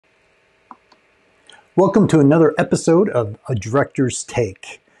Welcome to another episode of A Director's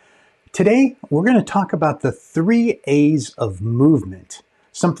Take. Today, we're going to talk about the 3 A's of movement,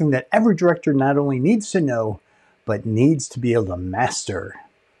 something that every director not only needs to know, but needs to be able to master.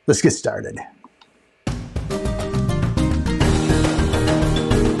 Let's get started.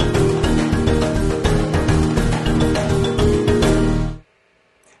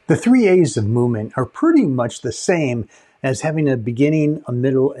 The 3 A's of movement are pretty much the same as having a beginning, a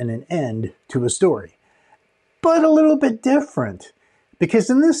middle, and an end to a story, but a little bit different. Because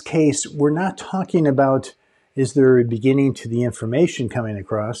in this case, we're not talking about, is there a beginning to the information coming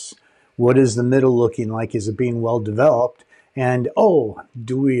across? What is the middle looking like? Is it being well developed? And,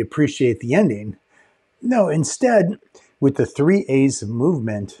 do we appreciate the ending? No, instead, with the 3 A's of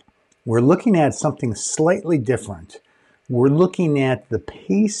movement, we're looking at something slightly different. We're looking at the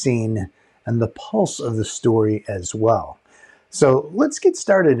pacing and the pulse of the story as well. So let's get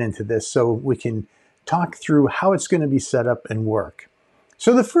started into this so we can talk through how it's going to be set up and work.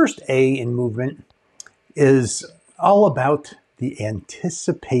 So the first A in movement is all about the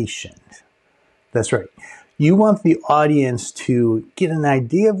anticipation. That's right. You want the audience to get an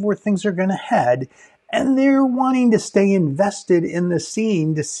idea of where things are going to head, and they're wanting to stay invested in the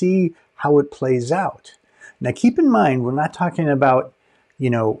scene to see how it plays out. Now keep in mind, we're not talking about,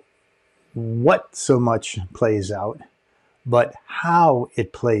 what so much plays out, but how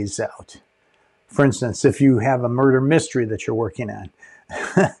it plays out. For instance, if you have a murder mystery that you're working on,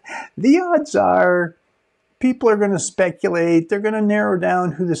 the odds are people are going to speculate, they're going to narrow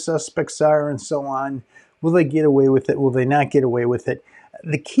down who the suspects are and so on. Will they get away with it? Will they not get away with it?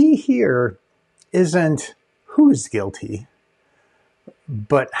 The key here isn't who is guilty,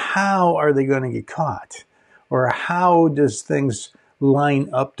 but how are they going to get caught? Or how does things line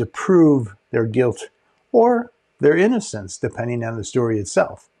up to prove their guilt or their innocence, depending on the story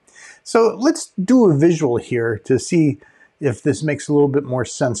itself. So let's do a visual here to see if this makes a little bit more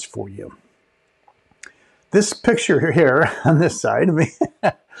sense for you. This picture here on this side of me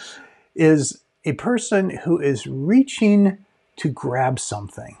is a person who is reaching to grab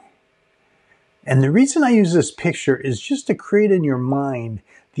something. And the reason I use this picture is just to create in your mind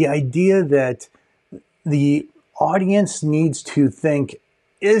the idea that the audience needs to think,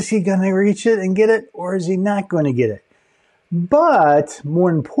 is he going to reach it and get it, or is he not going to get it? But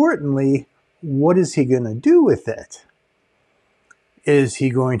more importantly, what is he going to do with it? Is he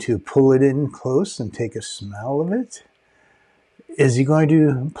going to pull it in close and take a smell of it? Is he going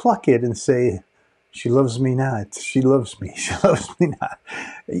to pluck it and say, she loves me not, she loves me, she loves me not?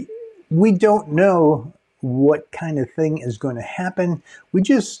 We don't know what kind of thing is going to happen. We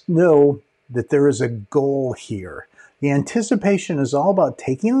just know that there is a goal here. The anticipation is all about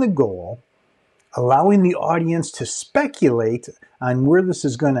taking the goal, allowing the audience to speculate on where this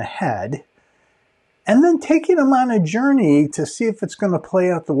is going to head, and then taking them on a journey to see if it's going to play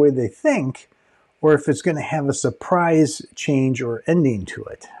out the way they think, or if it's going to have a surprise change or ending to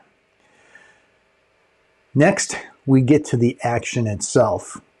it. Next, we get to the action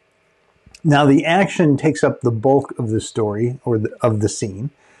itself. Now, the action takes up the bulk of the story or of the scene.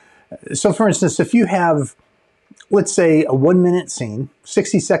 So, for instance, if you have, let's say, a 1-minute scene,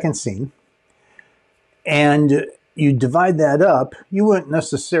 60-second scene, and you divide that up, you wouldn't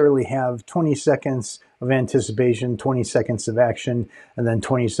necessarily have 20 seconds of anticipation, 20 seconds of action, and then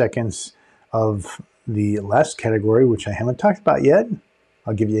 20 seconds of the last category, which I haven't talked about yet.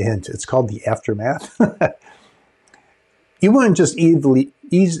 I'll give you a hint. It's called the aftermath. You wouldn't just evenly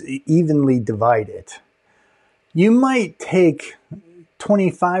divide it. You might take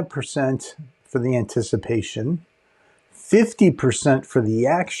 25% for the anticipation, 50% for the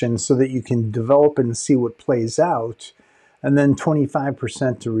action so that you can develop and see what plays out, and then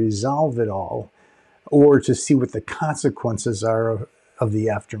 25% to resolve it all or to see what the consequences are of the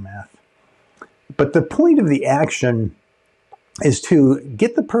aftermath. But the point of the action is to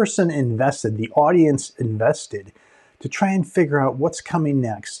get the person invested, the audience invested, to try and figure out what's coming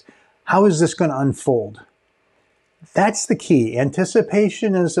next. How is this going to unfold? That's the key.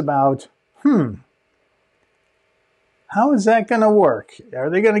 Anticipation is about, how is that going to work? Are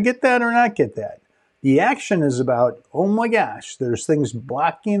they going to get that or not get that? The action is about, oh my gosh, there's things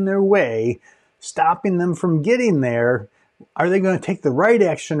blocking their way, stopping them from getting there. Are they going to take the right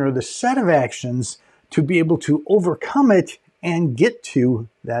action or the set of actions to be able to overcome it and get to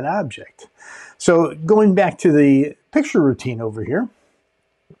that object? So going back to the picture routine over here,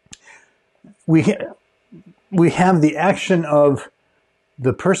 we have the action of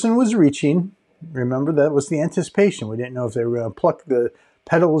the person was reaching. Remember, that was the anticipation. We didn't know if they were going to pluck the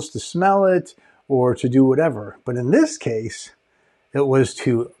petals to smell it or to do whatever. But in this case, it was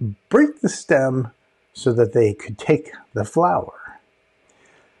to break the stem, so that they could take the flower.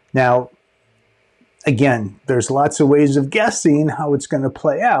 Now, again, there's lots of ways of guessing how it's going to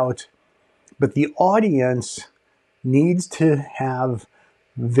play out, but the audience needs to have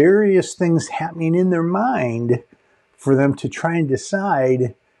various things happening in their mind for them to try and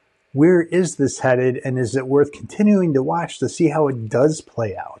decide, where is this headed, and is it worth continuing to watch to see how it does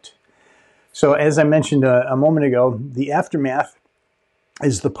play out? So as I mentioned a moment ago, the aftermath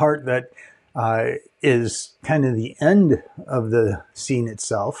is the part that is kind of the end of the scene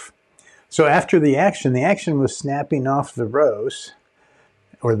itself. So after the action was snapping off the rose,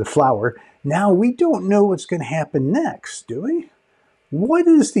 or the flower. Now we don't know what's going to happen next, do we? What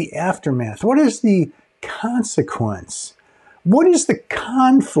is the aftermath? What is the consequence? What is the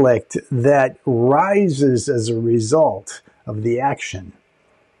conflict that rises as a result of the action?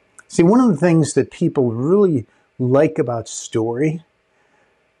 See, one of the things that people really like about story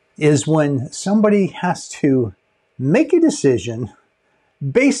is when somebody has to make a decision.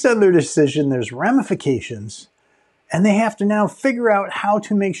 Based on their decision, there's ramifications, and they have to now figure out how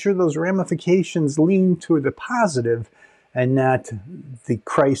to make sure those ramifications lean to the positive and not the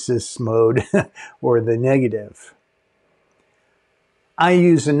crisis mode or the negative. I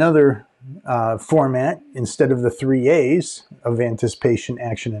use another format instead of the 3 A's of anticipation,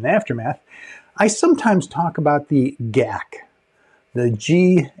 action, and aftermath. I sometimes talk about the GAC, the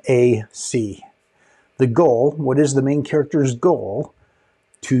G-A-C. The goal, what is the main character's goal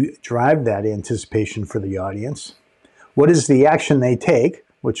to drive that anticipation for the audience? What is the action they take,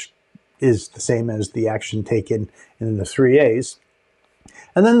 which is the same as the action taken in the 3 A's.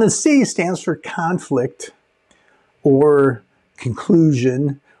 And then the C stands for conflict or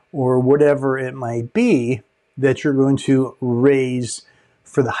conclusion or whatever it might be that you're going to raise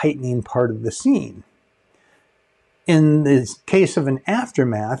for the heightening part of the scene. In the case of an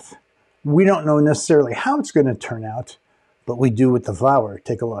aftermath, we don't know necessarily how it's going to turn out, but we do with the flower.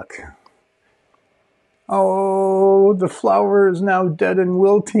 Take a look. Oh, the flower is now dead and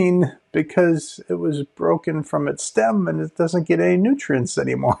wilting because it was broken from its stem and it doesn't get any nutrients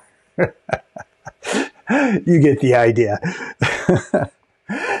anymore. You get the idea.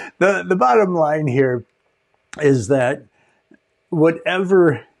 The bottom line here is that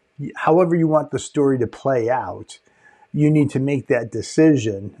however you want the story to play out, you need to make that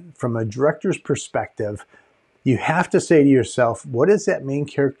decision from a director's perspective. You have to say to yourself, what is that main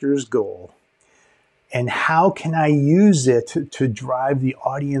character's goal? And how can I use it to drive the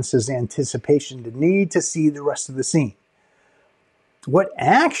audience's anticipation to need to see the rest of the scene? What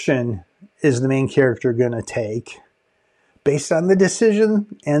action is the main character going to take based on the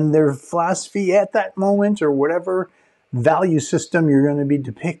decision and their philosophy at that moment, or whatever value system you're going to be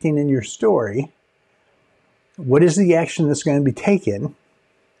depicting in your story? What is the action that's going to be taken?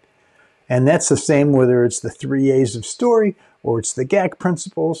 And that's the same whether it's the 3 A's of story or it's the GAC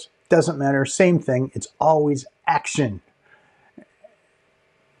principles. Doesn't matter, same thing. It's always action.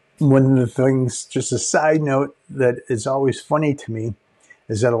 One of the things, just a side note, that is always funny to me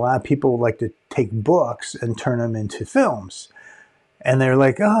is that a lot of people like to take books and turn them into films. And they're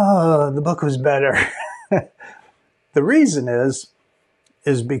like, oh, the book was better. The reason is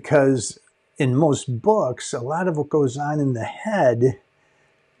because in most books, a lot of what goes on in the head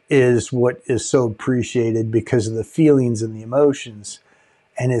is what is so appreciated because of the feelings and the emotions.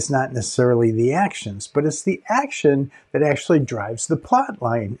 And it's not necessarily the actions, but it's the action that actually drives the plot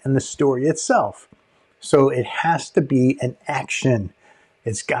line and the story itself. So it has to be an action.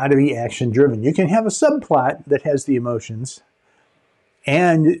 It's got to be action driven. You can have a subplot that has the emotions,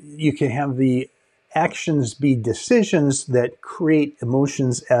 and you can have the actions be decisions that create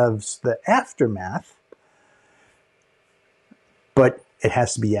emotions as the aftermath, but it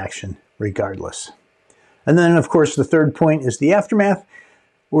has to be action regardless. And then, of course, the third point is the aftermath.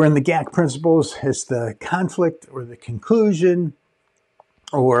 Where in the GAC principles, it's the conflict or the conclusion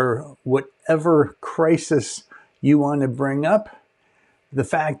or whatever crisis you want to bring up. The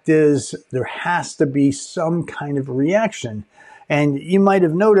fact is there has to be some kind of reaction. And you might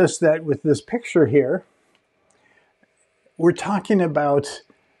have noticed that with this picture here, we're talking about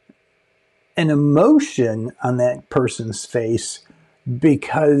an emotion on that person's face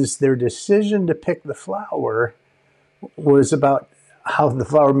because their decision to pick the flower was about how the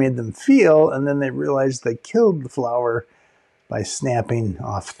flower made them feel, and then they realized they killed the flower by snapping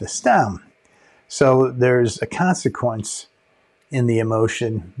off the stem. So there's a consequence in the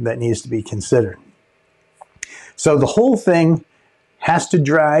emotion that needs to be considered. So the whole thing has to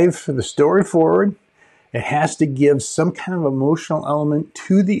drive the story forward. It has to give some kind of emotional element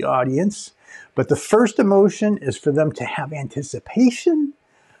to the audience. But the first emotion is for them to have anticipation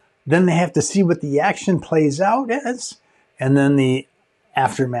Then they have to see what the action plays out as, and then the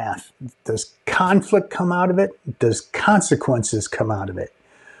aftermath. Does conflict come out of it? Does consequences come out of it?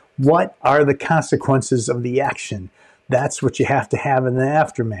 What are the consequences of the action? That's what you have to have in the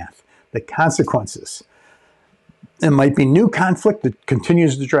aftermath, the consequences. It might be new conflict that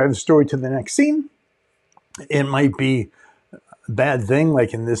continues to drive the story to the next scene. It might be a bad thing,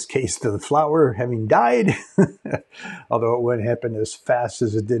 like in this case, the flower having died, although it wouldn't happen as fast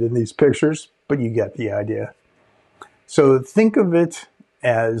as it did in these pictures, but you get the idea. So think of it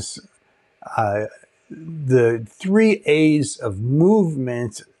as the 3 A's of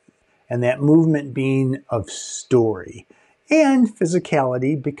movement, and that movement being of story and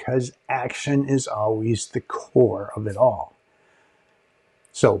physicality, because action is always the core of it all.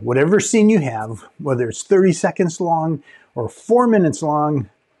 So whatever scene you have, whether it's 30 seconds long or 4 minutes long,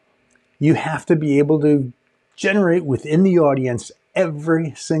 you have to be able to generate within the audience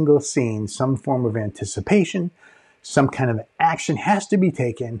every single scene some form of anticipation, some kind of action has to be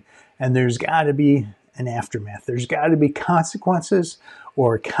taken, and there's got to be an aftermath. There's got to be consequences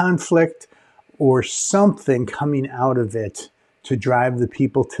or conflict or something coming out of it to drive the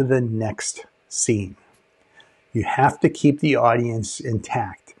people to the next scene. You have to keep the audience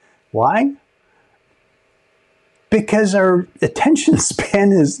intact. Why? Because our attention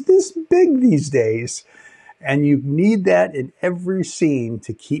span is this big these days, and you need that in every scene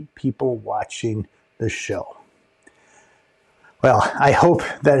to keep people watching the show. Well, I hope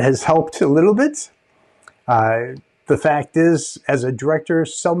that has helped a little bit. The fact is, as a director,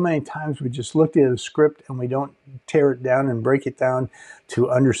 so many times we just look at a script and we don't tear it down and break it down to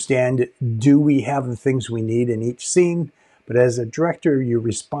understand, do we have the things we need in each scene? But as a director, you're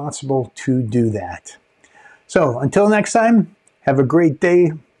responsible to do that. So until next time, have a great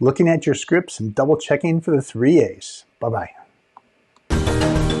day looking at your scripts and double checking for the 3 A's. Bye-bye.